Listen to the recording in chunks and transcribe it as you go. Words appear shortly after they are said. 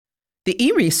The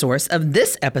e-resource of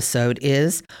this episode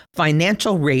is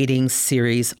Financial Ratings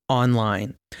Series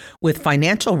Online. With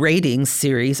Financial Ratings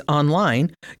Series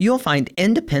Online, you'll find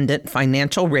independent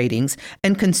financial ratings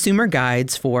and consumer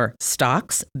guides for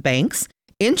stocks, banks,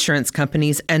 insurance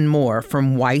companies, and more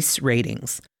from Weiss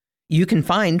Ratings. You can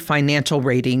find Financial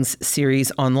Ratings Series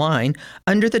Online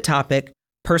under the topic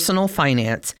Personal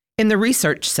Finance in the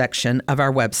research section of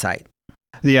our website.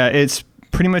 Yeah, it's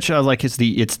pretty much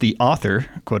it's the author,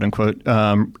 quote unquote,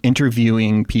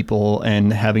 interviewing people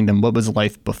and having them, what was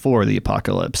life before the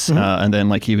apocalypse? And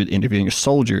then he was interviewing a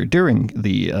soldier during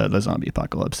the zombie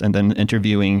apocalypse, and then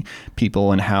interviewing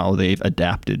people and how they've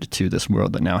adapted to this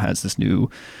world that now has this new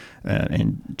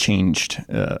and changed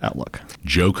outlook.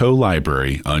 Joco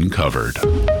Library Uncovered.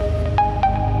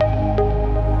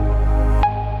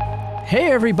 Hey,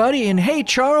 everybody, and hey,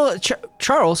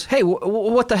 Charles, hey,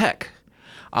 what the heck?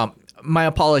 My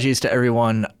apologies to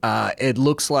everyone. It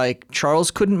looks like Charles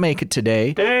couldn't make it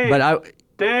today.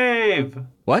 Dave!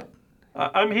 What?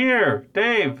 I'm here,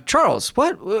 Dave. Charles,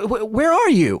 what? Where are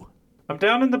you? I'm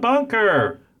down in the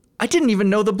bunker. I didn't even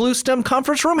know the Blue Stem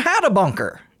Conference Room had a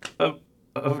bunker.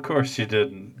 Of course you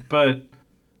didn't, but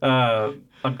I'm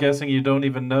guessing you don't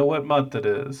even know what month it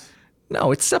is.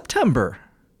 No, it's September.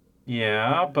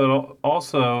 Yeah, but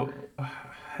also,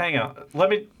 hang on. Let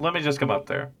me just come up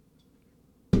there.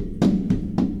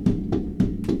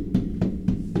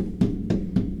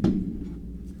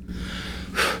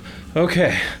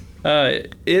 Okay.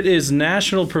 It is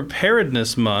National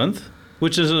Preparedness Month,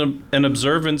 which is an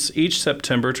observance each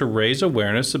September to raise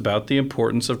awareness about the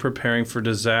importance of preparing for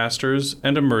disasters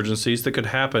and emergencies that could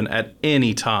happen at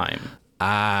any time.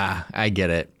 I get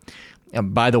it.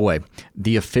 By the way,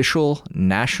 the official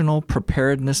National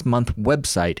Preparedness Month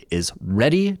website is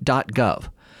ready.gov.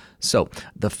 So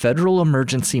the Federal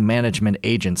Emergency Management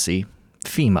Agency,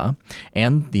 FEMA,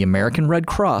 and the American Red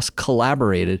Cross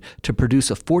collaborated to produce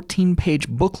a 14-page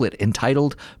booklet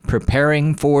entitled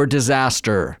Preparing for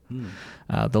Disaster.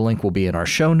 The link will be in our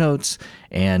show notes,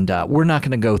 and we're not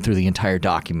going to go through the entire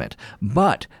document.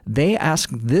 But they ask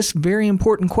this very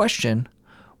important question: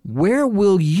 where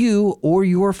will you or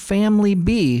your family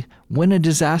be when a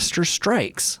disaster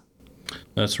strikes?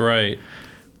 That's right.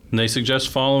 And they suggest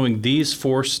following these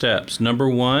 4 steps. Number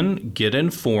 1, get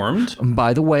informed.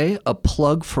 By the way, a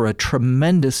plug for a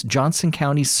tremendous Johnson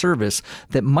County service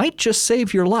that might just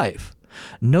save your life.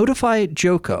 Notify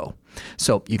Joco.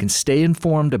 So you can stay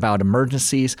informed about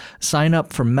emergencies, sign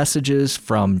up for messages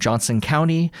from Johnson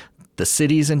County, the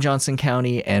cities in Johnson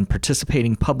County, and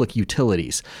participating public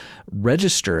utilities.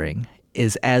 Registering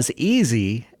is as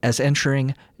easy as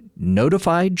entering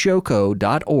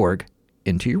notifyjoco.org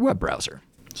into your web browser.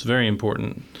 It's very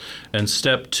important. And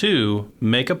step 2,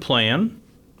 make a plan.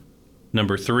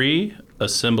 Number 3,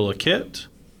 assemble a kit.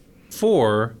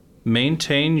 4,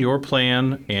 maintain your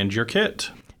plan and your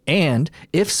kit. And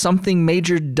if something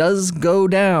major does go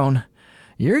down,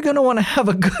 you're going to want to have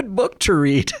a good book to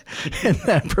read in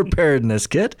that preparedness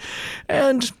kit.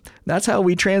 And that's how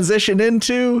we transition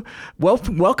into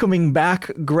welcoming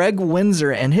back Greg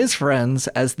Windsor and his friends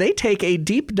as they take a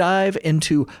deep dive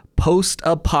into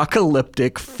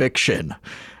post-apocalyptic fiction.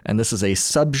 And this is a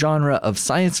subgenre of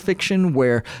science fiction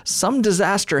where some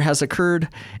disaster has occurred,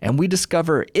 and we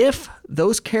discover if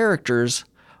those characters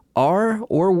are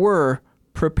or were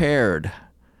prepared.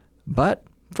 But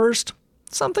first,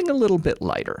 something a little bit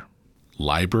lighter.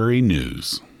 Library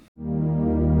News.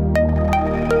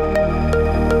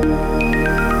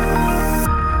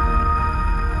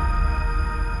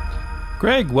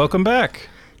 Greg, welcome back.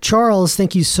 Charles,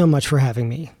 thank you so much for having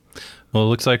me. Well, it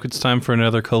looks like it's time for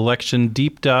another collection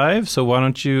deep dive. So why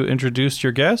don't you introduce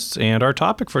your guests and our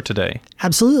topic for today?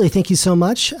 Absolutely. Thank you so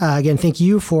much. Again, thank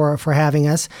you for having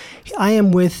us. I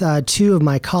am with 2 of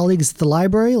my colleagues at the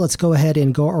library. Let's go ahead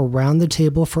and go around the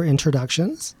table for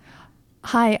introductions.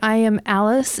 Hi, I am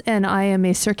Alice, and I am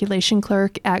a circulation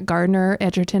clerk at Gardner,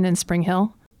 Edgerton, and Spring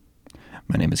Hill.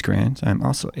 My name is Grant. I'm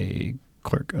also a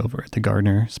clerk over at the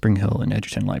Gardner, Spring Hill, and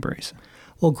Edgerton libraries.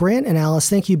 Well, Grant and Alice,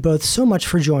 thank you both so much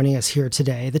for joining us here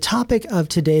today. The topic of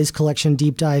today's collection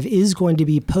deep dive is going to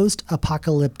be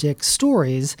post-apocalyptic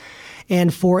stories.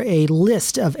 And for a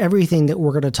list of everything that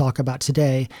we're going to talk about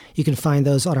today, you can find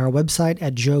those on our website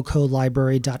at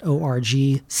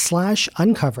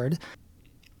jocolibrary.org/uncovered.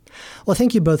 Well,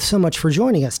 thank you both so much for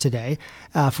joining us today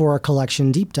for our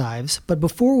collection deep dives. But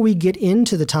before we get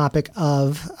into the topic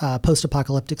of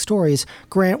post-apocalyptic stories,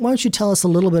 Grant, why don't you tell us a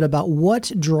little bit about what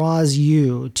draws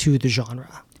you to the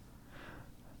genre?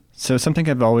 So something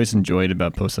I've always enjoyed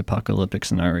about post-apocalyptic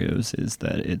scenarios is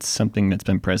that it's something that's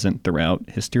been present throughout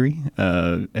history.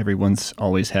 Everyone's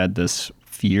always had this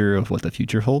fear of what the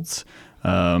future holds.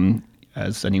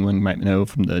 As anyone might know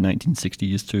from the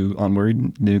 1960s to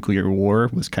onward, nuclear war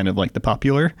was kind of like the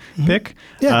popular pick.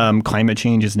 Yeah. Climate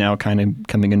change is now kind of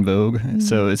coming in vogue.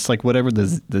 So it's like whatever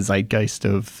the zeitgeist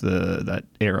of that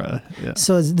era. Yeah.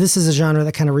 So this is a genre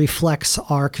that kind of reflects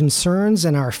our concerns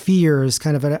and our fears,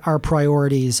 kind of our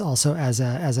priorities also as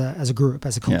a group,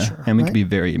 as a culture. Yeah. And we right? can be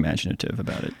very imaginative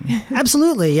about it.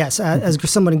 Absolutely, yes. As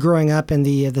someone growing up in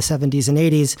the 70s and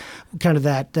 80s, kind of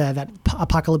that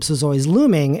apocalypse was always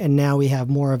looming, and now we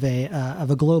have more of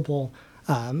a global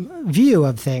view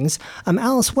of things.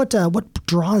 Alice, what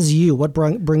draws you? What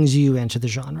brings you into the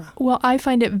genre? Well, I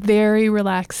find it very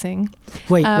relaxing.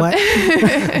 Wait, what?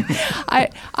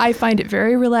 I find it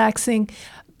very relaxing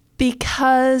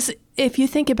because if you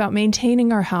think about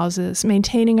maintaining our houses,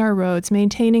 maintaining our roads,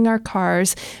 maintaining our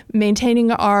cars,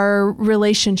 maintaining our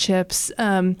relationships,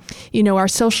 our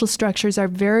social structures are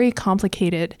very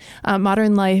complicated.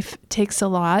 Modern life takes a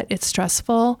lot. It's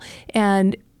stressful.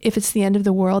 And if it's the end of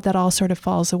the world, that all sort of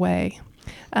falls away.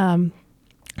 And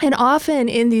often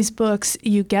in these books,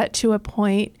 you get to a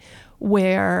point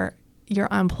where you're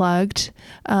unplugged,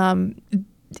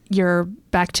 you're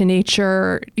back to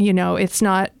nature. It's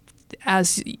not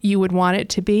as you would want it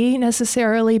to be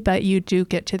necessarily, but you do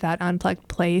get to that unplugged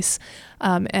place.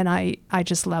 And I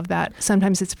just love that.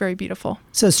 Sometimes it's very beautiful.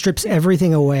 So it strips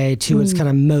everything away to its kind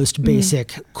of most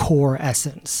basic core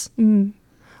essence.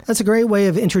 That's a great way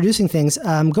of introducing things.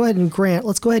 Go ahead and Grant,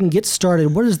 let's go ahead and get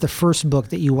started. What is the first book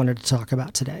that you wanted to talk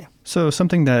about today? So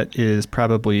something that is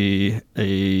probably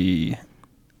a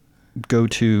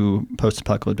go-to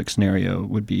post-apocalyptic scenario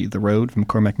would be The Road from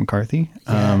Cormac McCarthy.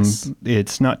 Yes.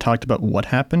 It's not talked about what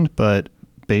happened, but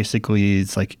basically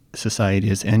it's like society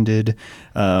has ended.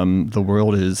 The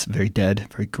world is very dead,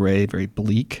 very gray, very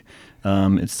bleak.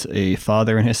 It's a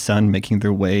father and his son making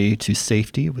their way to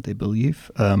safety, what they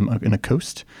believe, in a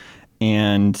coast.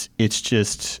 And it's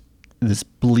just this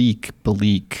bleak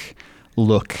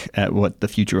look at what the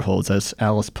future holds. As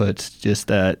Alice puts, just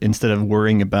that instead of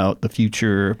worrying about the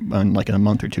future like in a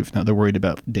month or two from now, they're worried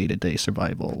about day-to-day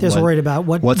survival. They're worried about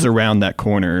what's around that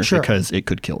corner Sure. because it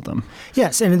could kill them.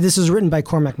 Yes, and this is written by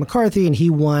Cormac McCarthy, and he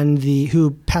won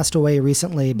who passed away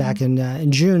recently back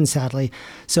in June, sadly.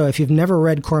 So if you've never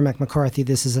read Cormac McCarthy,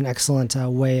 this is an excellent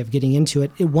way of getting into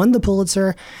it. It won the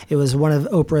Pulitzer. It was one of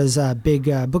Oprah's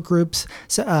big book groups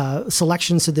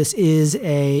selections. So this is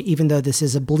even though this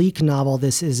is a bleak novel,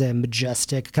 this is a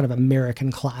majestic kind of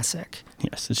American classic.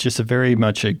 Yes, it's just very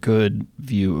much a good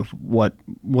view of what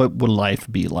would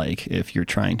life be like if you're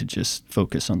trying to just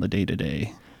focus on the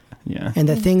day-to-day. Yeah. And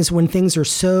that when things are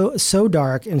so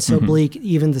dark and so bleak,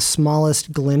 even the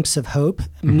smallest glimpse of hope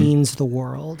means the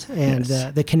world. And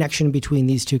Yes. the connection between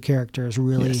these two characters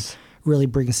really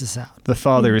brings this out. The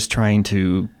father is trying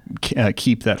to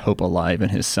keep that hope alive in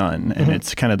his son, and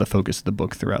it's kind of the focus of the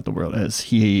book throughout the world. As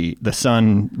the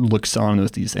son looks on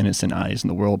with these innocent eyes in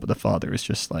the world, but the father is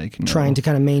just like Trying to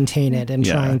kind of maintain it and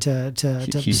trying to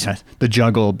he has to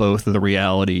juggle both the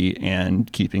reality and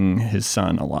keeping his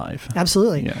son alive.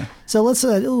 Absolutely. Yeah. So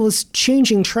let's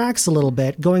changing tracks a little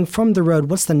bit. Going from The Road,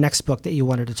 what's the next book that you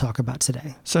wanted to talk about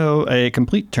today? So a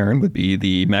complete turn would be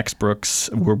the Max Brooks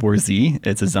World War Z.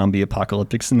 It's a zombie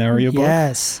apocalyptic scenario book.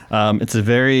 Yes. It's a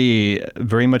very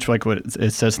much like what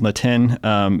it says in the tin.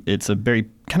 It's a very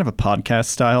kind of a podcast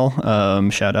style,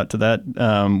 shout out to that,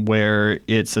 where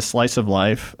it's a slice of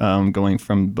life going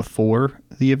from before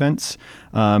the events,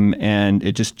 and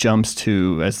it just jumps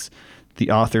to as the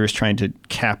author is trying to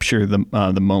capture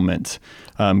the moment,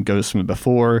 goes from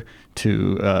before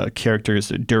to characters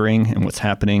during and what's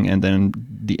happening, and then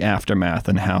the aftermath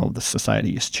and how the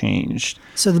society has changed.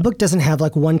 So the book doesn't have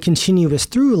like one continuous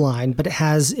through line, but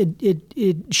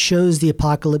it shows the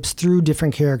apocalypse through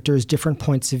different characters, different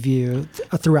points of view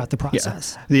throughout the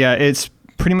process. Yeah, it's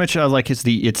pretty much like it's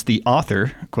the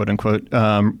author, quote unquote,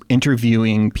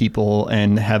 interviewing people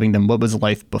and having them what was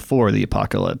life before the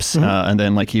apocalypse, and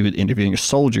then like he was interviewing a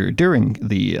soldier during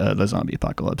the zombie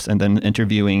apocalypse, and then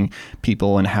interviewing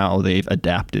people and how they've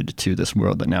adapted to this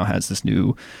world that now has this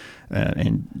new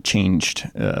and changed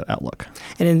outlook.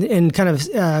 And in kind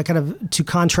of to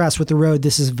contrast with The Road,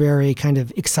 this is very kind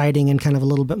of exciting and kind of a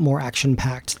little bit more action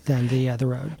packed than the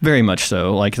Road. Very much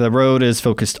so. Like The Road is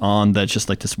focused on that, just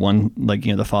like this one, like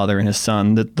the father and his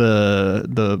son. That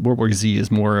the World War Z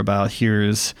is more about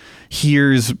here's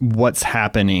what's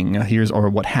happening, or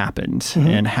what happened,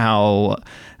 and how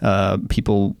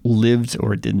people lived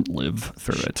or didn't live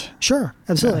through it. Sure,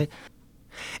 absolutely. Yeah.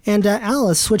 And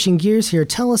Alice, switching gears here,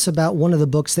 tell us about one of the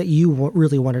books that you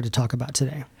really wanted to talk about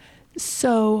today.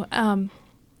 So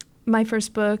my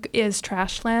first book is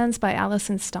Trashlands by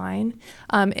Allison Stein.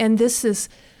 And this is,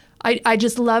 I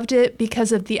just loved it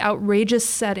because of the outrageous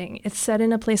setting. It's set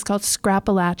in a place called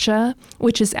Scrapalachia,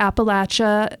 which is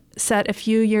Appalachia set a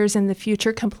few years in the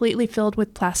future, completely filled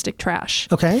with plastic trash.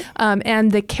 Okay.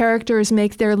 And the characters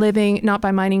make their living not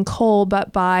by mining coal,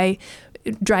 but by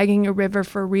dragging a river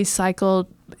for recycled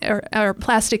or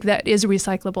plastic that is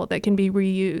recyclable, that can be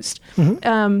reused.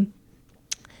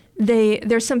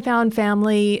 There's some found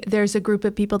family. There's a group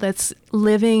of people that's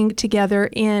living together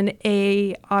in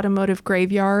a automotive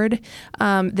graveyard.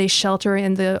 They shelter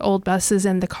in the old buses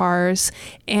and the cars.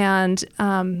 And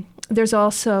there's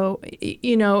also,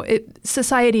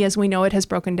 society as we know it has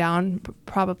broken down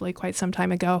probably quite some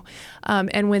time ago.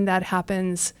 And when that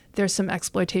happens, there's some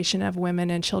exploitation of women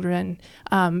and children.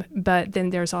 But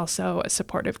then there's also a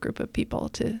supportive group of people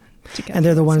to get. And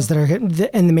they're the ones that are,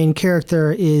 and the main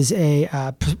character is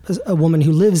a woman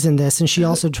who lives in this, and she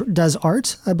also does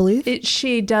art, I believe.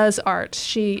 She does art.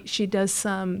 She does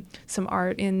some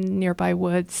art in nearby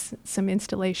woods, some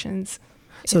installations.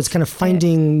 So it's kind of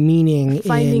finding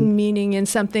meaning in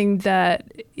something that,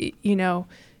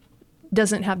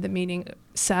 doesn't have the meaning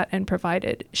set and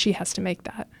provided. She has to make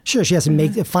that. Sure, she has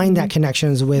to find that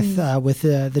connections with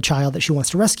the child that she wants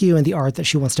to rescue and the art that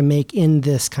she wants to make in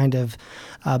this kind of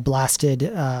blasted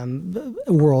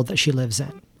world that she lives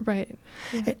in. Right.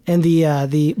 Yeah. And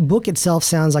the book itself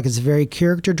sounds like it's very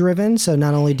character driven. So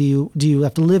not only do you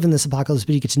have to live in this apocalypse,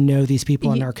 but you get to know these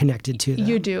people and are connected to them.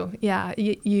 You do, yeah.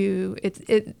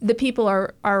 The people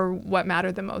are what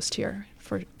matter the most here,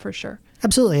 for sure.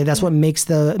 Absolutely, and that's what makes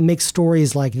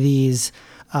stories like these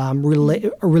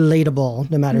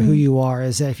relatable, no matter who you are.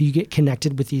 Is that if you get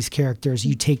connected with these characters,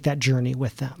 you take that journey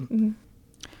with them. Mm-hmm.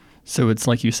 So it's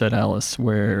like you said, Alice,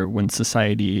 where when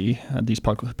society, these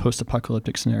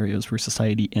post-apocalyptic scenarios where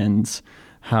society ends,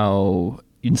 how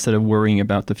instead of worrying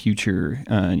about the future,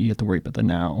 you have to worry about the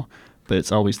now. But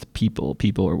it's always the people.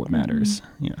 People are what matters.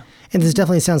 Yeah. And this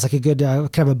definitely sounds like a good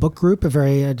kind of a book group, a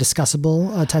very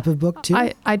discussable type of book too.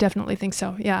 I definitely think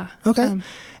so. Yeah. Okay.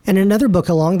 And another book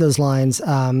along those lines,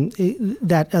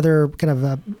 that other kind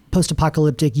of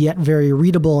post-apocalyptic yet very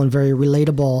readable and very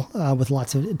relatable with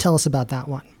lots of. Tell us about that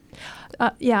one.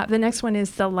 The next one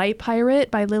is The Light Pirate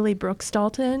by Lily Brooks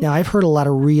Dalton. Now, I've heard a lot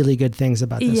of really good things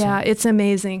about this one. Yeah, it's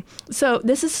amazing. So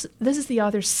this is the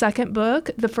author's second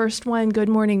book. The first one, Good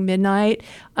Morning Midnight,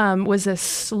 was a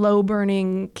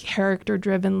slow-burning,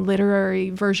 character-driven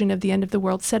literary version of The End of the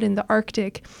World set in the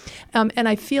Arctic. And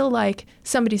I feel like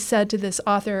somebody said to this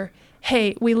author,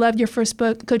 hey, we loved your first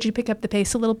book. Could you pick up the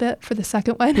pace a little bit for the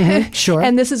second one? Mm-hmm, sure.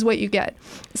 And this is what you get.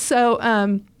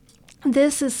 So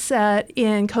this is set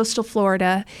in coastal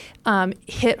Florida,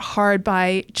 hit hard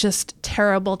by just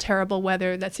terrible, terrible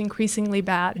weather that's increasingly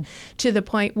bad to the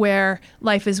point where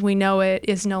life as we know it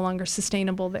is no longer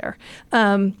sustainable there.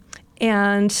 And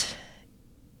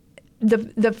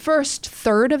the first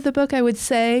third of the book, I would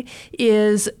say,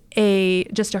 is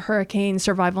just a hurricane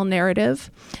survival narrative.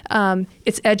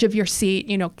 It's edge of your seat,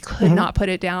 could not put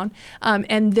it down.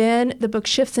 And then the book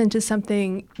shifts into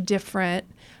something different,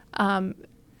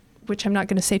 which I'm not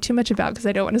going to say too much about because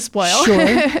I don't want to spoil.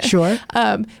 Sure.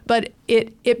 But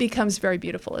it becomes very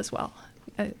beautiful as well,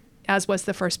 as was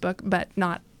the first book, but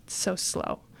not so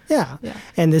slow. Yeah.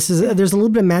 And there's a little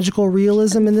bit of magical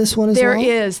realism in this one as well? There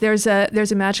is. There's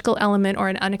a magical element or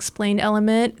an unexplained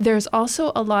element. There's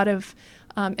also a lot of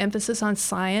emphasis on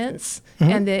science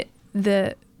and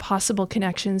the possible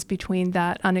connections between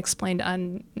that unexplained,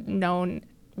 unknown,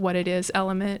 what it is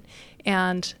element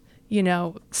and,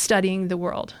 studying the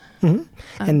world. Mm-hmm.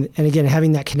 And again,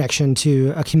 having that connection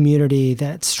to a community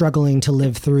that's struggling to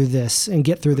live through this and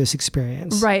get through this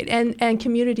experience. Right. And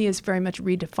community is very much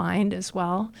redefined as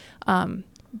well,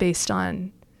 based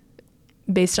on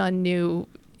new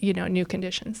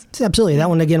conditions. Absolutely. That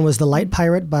one, again, was The Light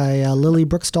Pirate by Lily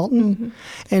Brooks Dalton.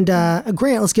 And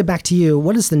Grant, let's get back to you.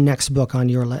 What is the next book on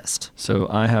your list? So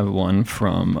I have one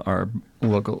from our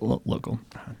local.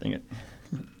 Dang it.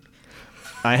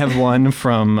 I have one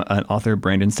from an author,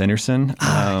 Brandon Sanderson.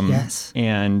 Yes.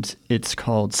 And it's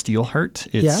called Steelheart.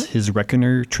 It's his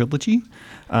Reckoner trilogy.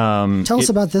 Tell us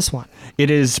about this one.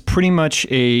 It is pretty much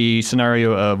a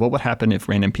scenario of what would happen if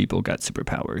random people got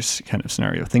superpowers kind of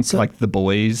scenario. Think like The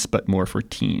Boys, but more for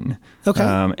teen. Okay.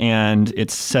 And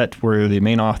it's set where the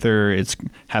main author,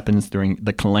 happens during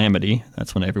the calamity.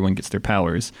 That's when everyone gets their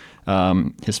powers.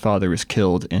 His father is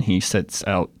killed, and he sets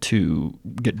out to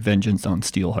get vengeance on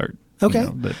Steelheart. Okay.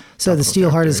 So the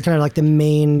Steelheart is kind of like the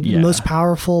main, most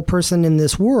powerful person in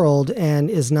this world and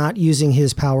is not using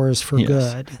his powers for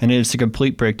good. And it's a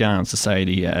complete breakdown of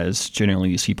society as generally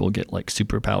these people get like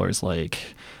superpowers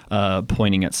like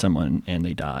pointing at someone and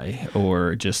they die,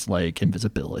 or just like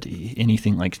invisibility,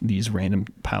 anything like these random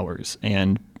powers.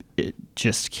 And it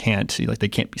just can't, like, they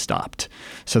can't be stopped.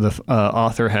 So the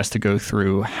author has to go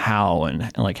through how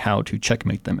to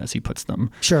checkmate them, as he puts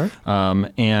them. Sure.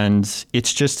 And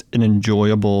it's just an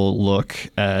enjoyable look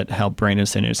at how Brandon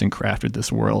Sanderson crafted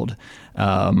this world,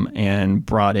 and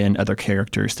brought in other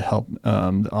characters to help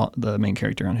the main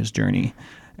character on his journey.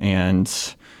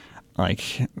 And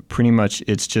like, pretty much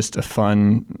it's just a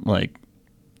fun, like,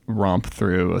 romp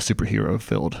through a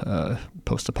superhero-filled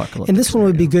post-apocalyptic. And this one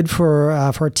would be good for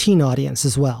a teen audience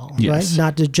as well, yes. right?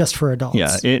 Not just for adults.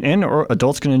 Yeah, or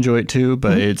adults can enjoy it too,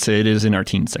 but it is in our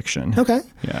teen section. Okay.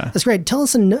 Yeah. That's great. Tell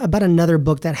us about another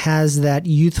book that has that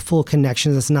youthful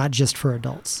connection that's not just for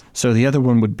adults. So the other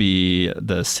one would be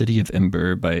The City of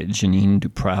Ember by Janine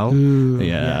Duprow. Ooh,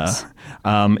 yeah. yes.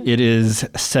 It is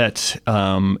set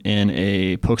in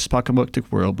a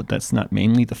post-apocalyptic world, but that's not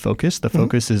mainly the focus. The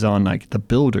focus is on, like, the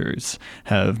builders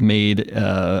have made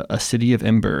a city of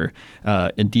ember,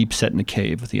 deep set in a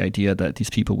cave, with the idea that these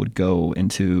people would go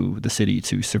into the city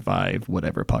to survive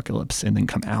whatever apocalypse and then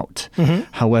come out.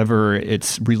 However,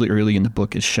 it's really early in the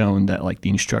book is shown that, like, the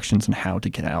instructions on how to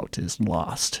get out is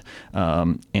lost.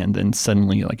 And then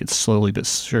suddenly, like, it's slowly but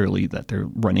surely that they're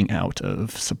running out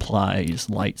of supplies,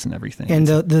 lights, and everything. And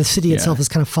the city itself is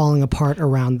kind of falling apart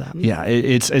around them. Yeah,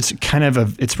 it's kind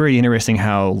of it's very interesting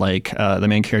how, like, the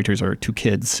main characters are two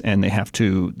kids, and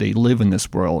they live in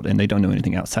this world and they don't know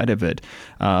anything outside of it,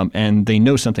 and they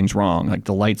know something's wrong. Like,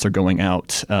 the lights are going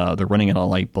out, they're running out of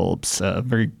light bulbs.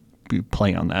 Very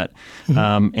play on that.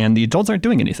 And the adults aren't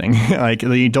doing anything. Like,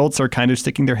 the adults are kind of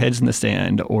sticking their heads in the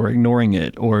sand or ignoring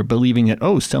it or believing that,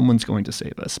 oh, someone's going to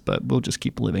save us, but we'll just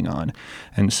keep living on.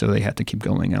 And so they have to keep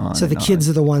going on. So the kids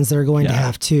are the ones that are going to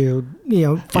have to,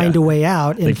 find a way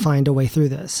out and find a way through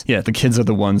this. Yeah, the kids are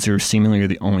the ones who are seemingly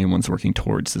the only ones working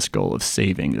towards this goal of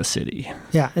saving the city.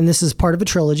 Yeah, and this is part of a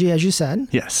trilogy, as you said.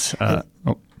 Yes.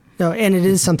 No, and it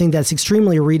is something that's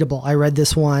extremely readable. I read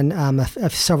this one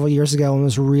several years ago and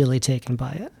was really taken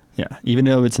by it. Yeah, even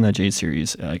though it's in that Jade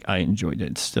series, I enjoyed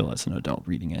it still as an adult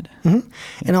reading it.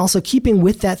 And also keeping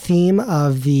with that theme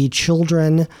of the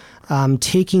children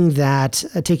taking that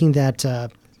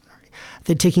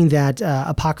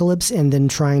apocalypse and then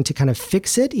trying to kind of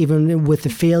fix it, even with the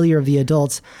failure of the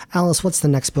adults. Alice, what's the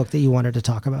next book that you wanted to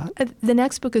talk about? The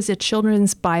next book is A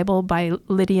Children's Bible by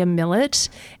Lydia Millett.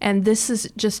 And this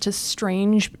is just a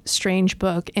strange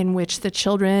book in which the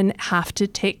children have to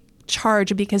take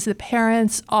charge because the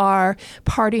parents are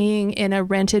partying in a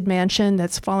rented mansion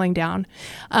that's falling down.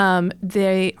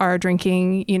 They are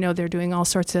drinking, they're doing all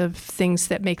sorts of things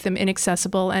that make them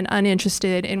inaccessible and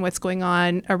uninterested in what's going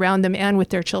on around them and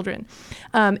with their children.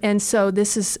 And so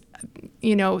this is,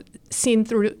 seen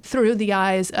through the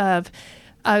eyes of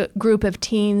a group of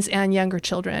teens and younger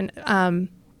children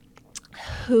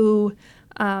who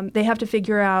they have to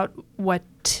figure out what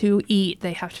to eat.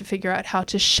 They have to figure out how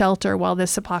to shelter while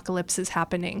this apocalypse is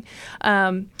happening.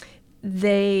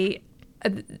 The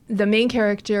main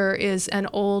character is an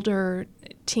older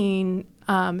teen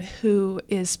who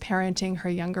is parenting her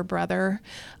younger brother,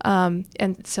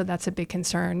 and so that's a big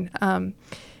concern.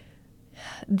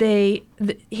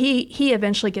 He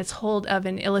eventually gets hold of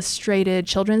an illustrated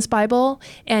children's Bible,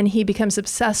 and he becomes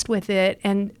obsessed with it,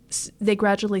 and they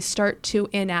gradually start to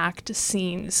enact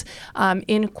scenes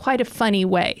in quite a funny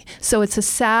way. So it's a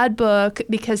sad book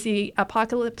because the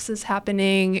apocalypse is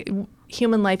happening.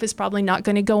 Human life is probably not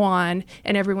going to go on,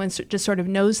 and everyone just sort of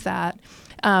knows that.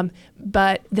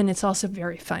 But then it's also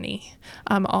very funny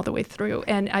all the way through.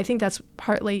 And I think that's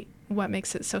partly what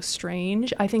makes it so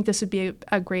strange. I think this would be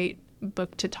a great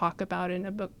book to talk about in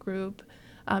a book group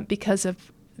because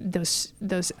of those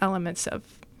elements of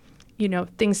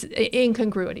things,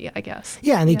 incongruity, I guess.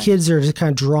 Yeah, and the kids are just kind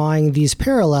of drawing these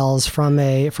parallels from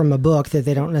a book that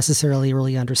they don't necessarily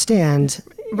really understand,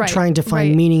 trying to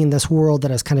find meaning in this world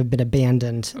that has kind of been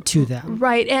abandoned to them.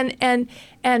 Right,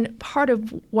 and part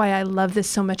of why I love this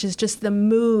so much is just the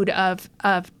mood of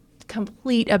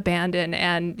complete abandon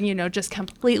and just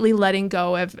completely letting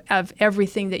go of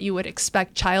everything that you would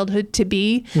expect childhood to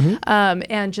be,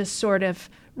 and just sort of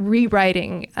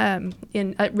rewriting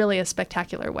in really a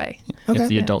spectacular way. Okay. If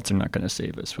the adults are not going to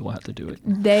save us, we'll have to do it.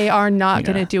 They are not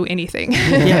going to do anything.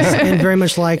 Yes, and very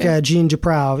much like Jean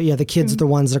Duprow, the kids are the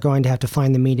ones that are going to have to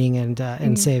find the meaning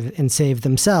and save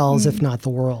themselves, if not the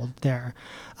world. There.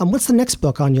 What's the next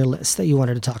book on your list that you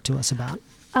wanted to talk to us about?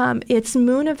 It's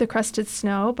Moon of the Crusted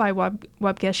Snow by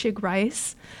Wabgeshe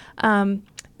Grice.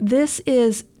 this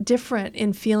is different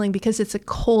in feeling because it's a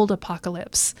cold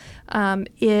apocalypse.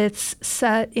 It's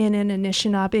set in an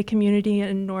Anishinaabe community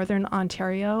in northern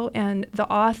Ontario, and the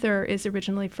author is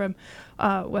originally from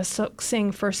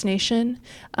Wet'suwet'en First Nation.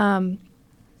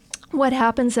 What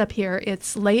happens up here,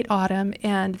 it's late autumn,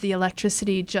 and the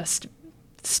electricity just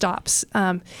stops.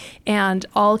 And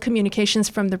all communications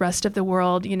from the rest of the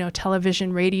world,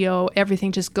 television, radio,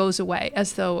 everything just goes away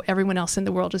as though everyone else in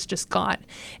the world is just gone.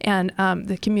 And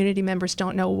the community members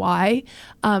don't know why.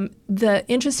 The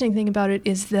interesting thing about it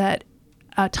is that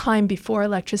a time before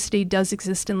electricity does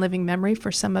exist in living memory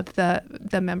for some of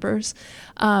the members.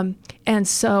 And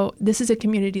so this is a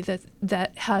community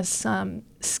that has some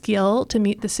skill to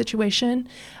meet the situation.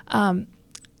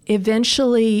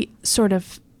 Eventually, sort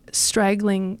of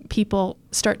straggling people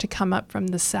start to come up from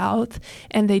the south,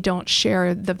 and they don't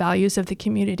share the values of the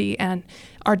community and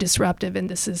are disruptive, and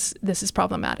this is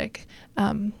problematic.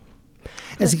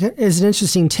 It's an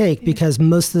interesting take, because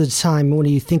most of the time when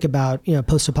you think about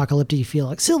post-apocalyptic, you feel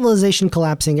like civilization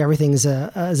collapsing, everything is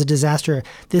a disaster.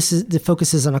 The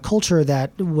focus is on a culture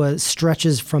that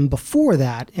stretches from before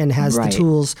that and has the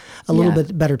tools, a little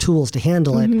bit better tools to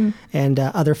handle it, and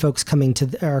other folks coming to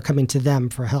them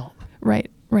for help.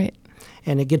 Right.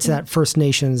 And it gets that First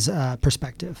Nations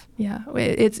perspective. Yeah,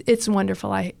 it's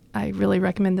wonderful. I really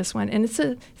recommend this one, and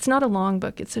it's not a long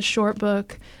book. It's a short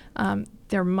book.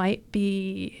 There might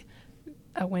be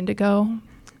a Wendigo.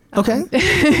 Okay,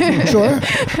 sure.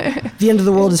 The end of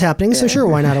the world is happening, so sure,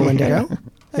 why not a Wendigo?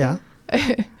 Yeah.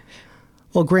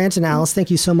 Well, Grant and Alice, thank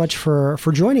you so much for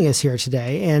joining us here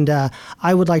today. And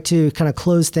I would like to kind of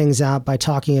close things out by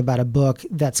talking about a book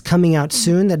that's coming out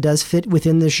soon that does fit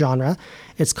within this genre.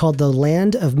 It's called The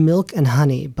Land of Milk and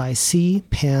Honey by C.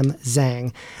 Pam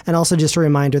Zhang. And also just a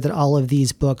reminder that all of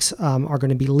these books are going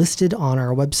to be listed on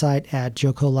our website at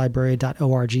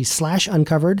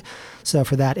jocolibrary.org/uncovered. So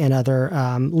for that and other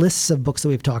lists of books that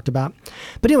we've talked about.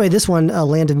 But anyway, this one,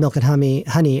 Land of Milk and Honey,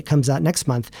 it comes out next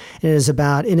month. It is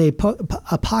about in a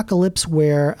apocalypse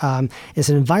where it's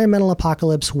an environmental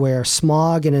apocalypse where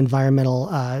smog and environmental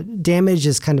damage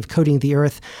is kind of coating the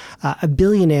earth. A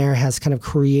billionaire has kind of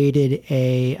created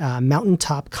a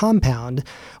mountaintop compound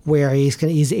where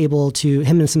he's able to,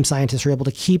 him and some scientists are able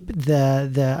to keep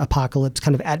the apocalypse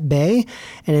kind of at bay,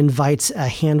 and invites a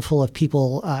handful of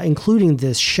people, including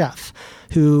this chef,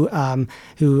 who can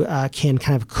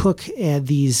kind of cook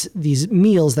these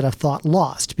meals that are thought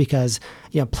lost because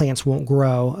plants won't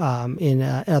grow in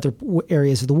other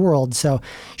areas of the world. So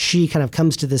she kind of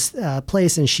comes to this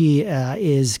place, and she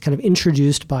is kind of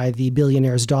introduced by the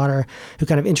billionaire's daughter, who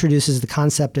kind of introduces the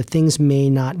concept of things may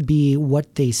not be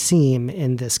what they seem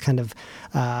in this kind of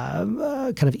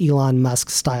Elon Musk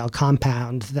style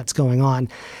compound that's going on.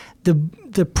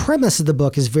 The premise of the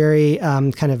book is very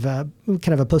kind of a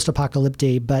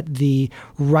post-apocalyptic, but the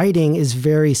writing is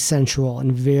very sensual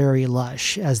and very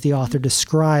lush, as the author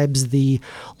describes the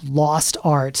lost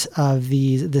art of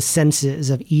the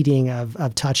senses of eating,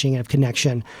 of touching, and of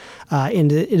connection.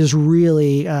 And it is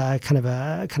really kind of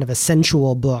a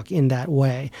sensual book in that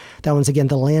way. That one's, again,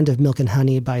 The Land of Milk and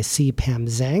Honey by C. Pam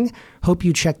Zhang. Hope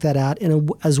you check that out,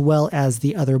 and as well as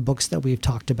the other books that we've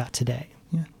talked about today.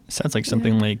 Sounds like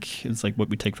something like it's like what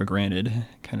we take for granted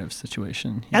kind of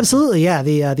situation. Absolutely, yeah.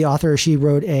 The author, she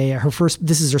wrote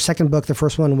this is her second book. The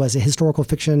first one was a historical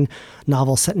fiction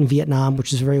novel set in Vietnam,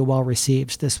 which is very well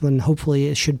received. This one, hopefully,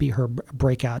 it should be her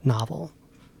breakout novel.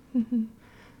 Mm-hmm.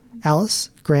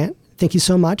 Alice, Grant, thank you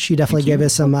so much. You definitely gave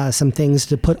us some things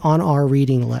to put on our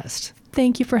reading list.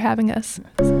 Thank you for having us.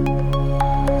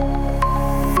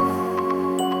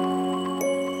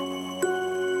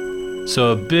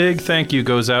 So a big thank you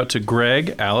goes out to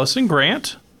Greg, Alice, and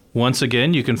Grant. Once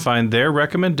again, you can find their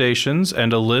recommendations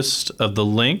and a list of the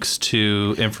links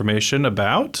to information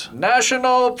about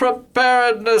National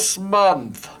Preparedness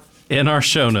Month in our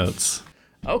show notes.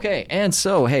 Okay, and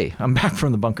so, hey, I'm back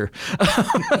from the bunker.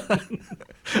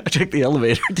 I checked the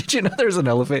elevator. Did you know there's an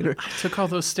elevator? I took all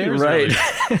those stairs. Right.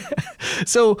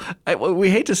 So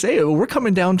we hate to say it, we're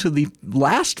coming down to the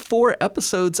last 4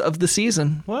 episodes of the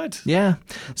season. What? Yeah.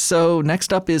 So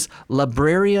next up is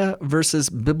Libraria versus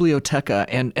Biblioteca.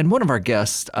 And one of our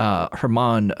guests,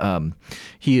 Herman,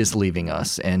 he is leaving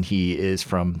us, and he is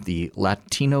from the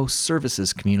Latino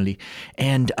services community.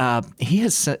 And he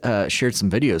has shared some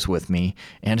videos with me,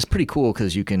 and it's pretty cool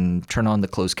because you can turn on the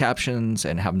closed captions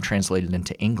and have them translated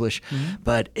into English. Mm-hmm.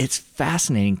 But it's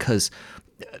fascinating because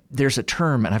there's a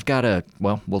term, and I've got to,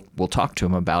 we'll talk to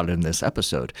him about it in this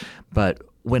episode, but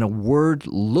when a word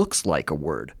looks like a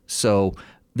word, so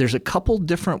there's a couple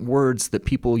different words that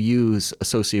people use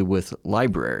associated with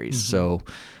libraries. So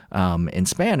in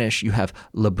Spanish, you have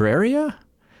libreria,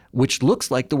 which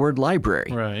looks like the word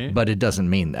library, Right. but it doesn't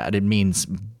mean that. It means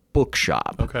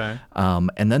bookshop. Okay.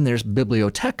 And then there's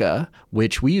biblioteca,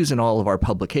 which we use in all of our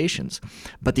publications.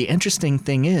 But the interesting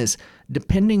thing is,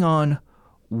 depending on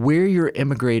where you're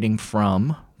immigrating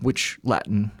from, which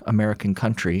Latin American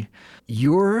country,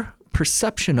 your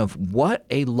perception of what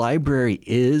a library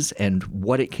is and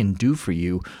what it can do for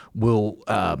you will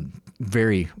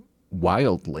vary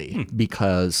wildly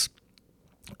because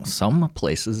some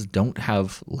places don't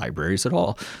have libraries at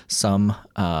all. Some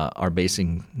are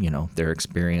basing, their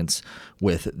experience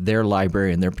with their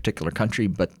library in their particular country,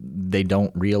 but they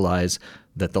don't realize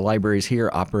that the libraries here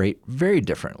operate very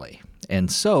differently. And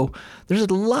so there's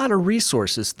a lot of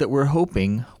resources that we're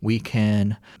hoping we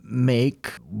can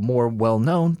make more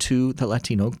well-known to the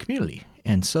Latino community.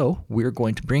 And so we're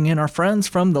going to bring in our friends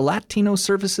from the Latino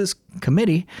Services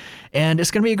Committee, and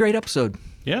it's going to be a great episode.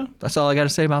 Yeah. That's all I got to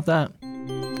say about that.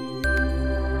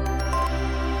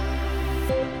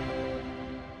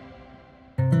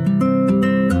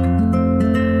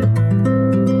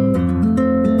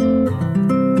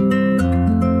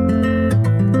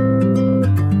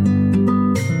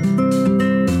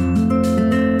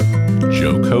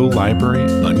 Joco Library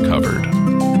Uncovered.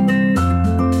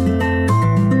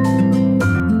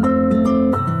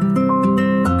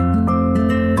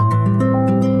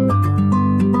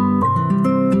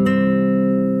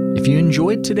 If you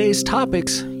enjoyed today's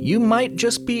topics, you might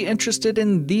just be interested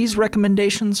in these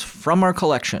recommendations from our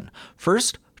collection.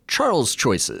 First, Charles'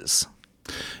 choices.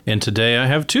 And today I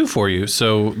have two for you.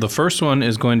 So the first one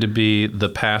is going to be The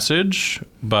Passage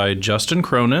by Justin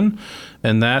Cronin,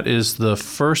 and that is the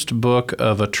first book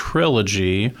of a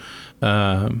trilogy.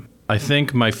 I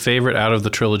think my favorite out of the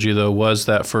trilogy, though, was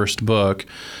that first book,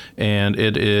 and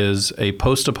it is a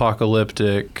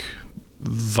post-apocalyptic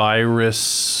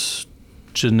virus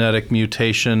genetic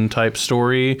mutation type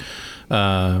story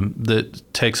that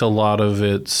takes a lot of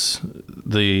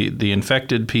the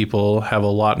infected people have a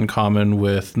lot in common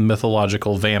with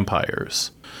mythological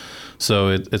vampires. So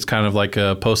it's kind of like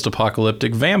a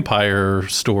post-apocalyptic vampire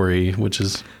story, which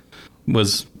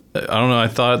was I don't know. I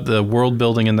thought the world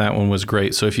building in that one was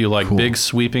great. So if you like big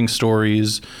sweeping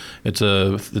stories, it's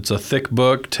a thick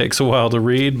book, takes a while to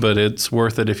read, but it's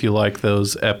worth it if you like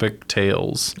those epic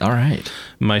tales. All right.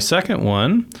 My second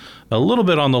one, a little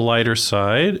bit on the lighter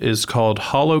side, is called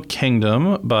Hollow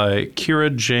Kingdom by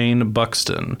Kira Jane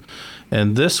Buxton.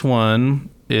 And this one,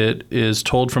 it is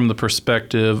told from the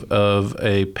perspective of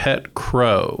a pet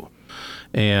crow.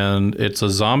 And it's a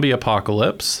zombie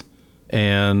apocalypse,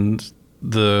 and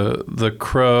the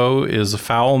crow is a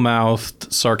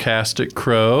foul-mouthed, sarcastic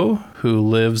crow who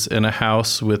lives in a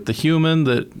house with the human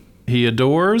that he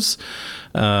adores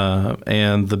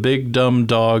and the big dumb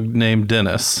dog named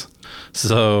Dennis.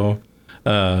 So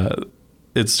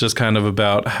it's just kind of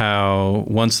about how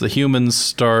once the humans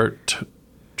start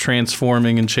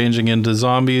transforming and changing into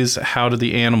zombies, how do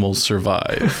the animals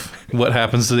survive? What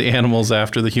happens to the animals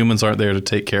after the humans aren't there to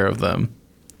take care of them?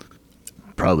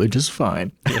 Probably just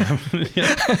fine.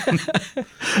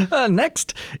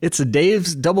 Next, it's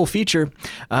Dave's double feature.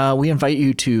 We invite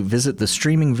you to visit the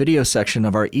streaming video section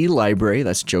of our e-library.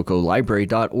 That's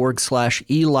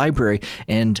jocolibrary.org/e-library.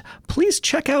 And please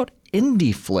check out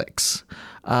Indie Flicks.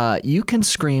 You can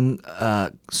stream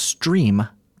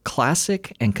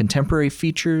classic and contemporary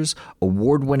features,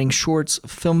 award-winning shorts,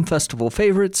 film festival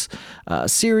favorites,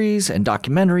 series, and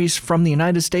documentaries from the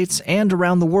United States and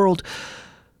around the world.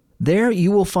 There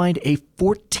you will find a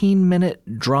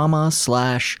 14-minute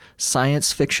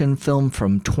drama/science fiction film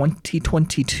from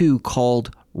 2022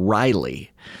 called Riley.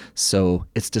 So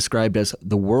it's described as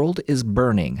the world is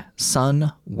burning.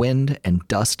 Sun, wind, and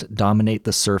dust dominate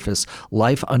the surface.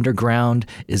 Life underground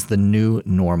is the new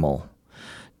normal.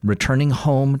 Returning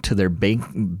home to their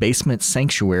basement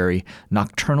sanctuary,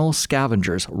 nocturnal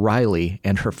scavengers Riley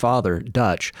and her father,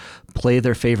 Dutch, play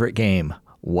their favorite game,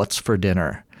 What's for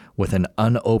Dinner, with an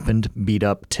unopened,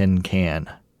 beat-up tin can.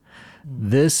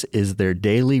 This is their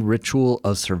daily ritual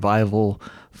of survival,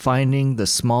 finding the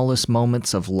smallest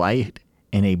moments of light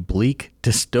in a bleak,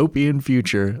 dystopian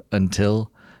future until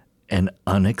an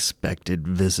unexpected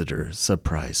visitor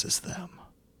surprises them.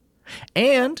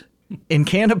 And in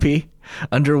Canopy,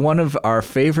 under one of our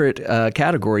favorite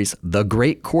categories, the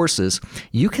Great Courses,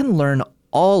 you can learn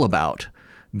all about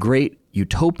great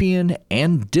utopian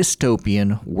and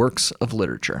dystopian works of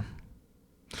literature.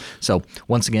 So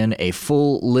once again, a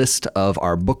full list of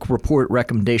our book report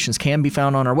recommendations can be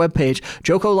found on our webpage,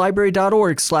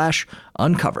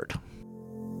 jocolibrary.org/uncovered.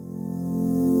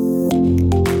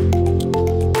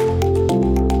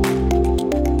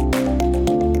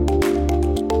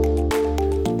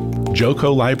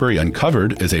 JoCo Library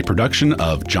Uncovered is a production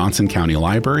of Johnson County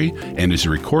Library and is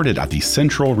recorded at the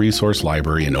Central Resource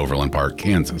Library in Overland Park,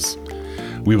 Kansas.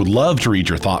 We would love to read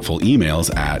your thoughtful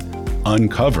emails at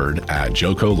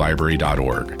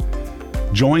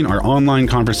uncovered@jocolibrary.org. Join our online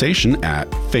conversation at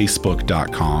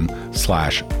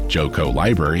facebook.com/JoCo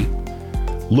Library.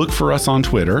 Look for us on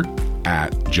Twitter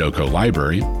at JoCo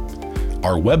Library.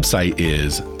 Our website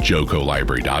is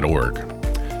jocolibrary.org.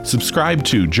 Subscribe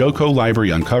to JoCo Library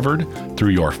Uncovered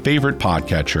through your favorite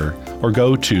podcatcher or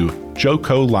go to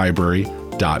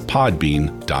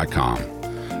jocolibrary.podbean.com.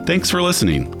 Thanks for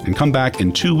listening, and come back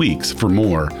in 2 weeks for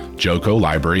more JoCo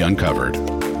Library Uncovered.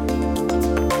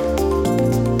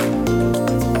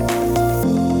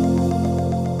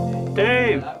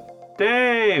 Dave!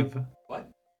 What?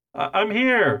 I'm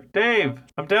here. Dave,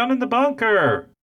 I'm down in the bunker.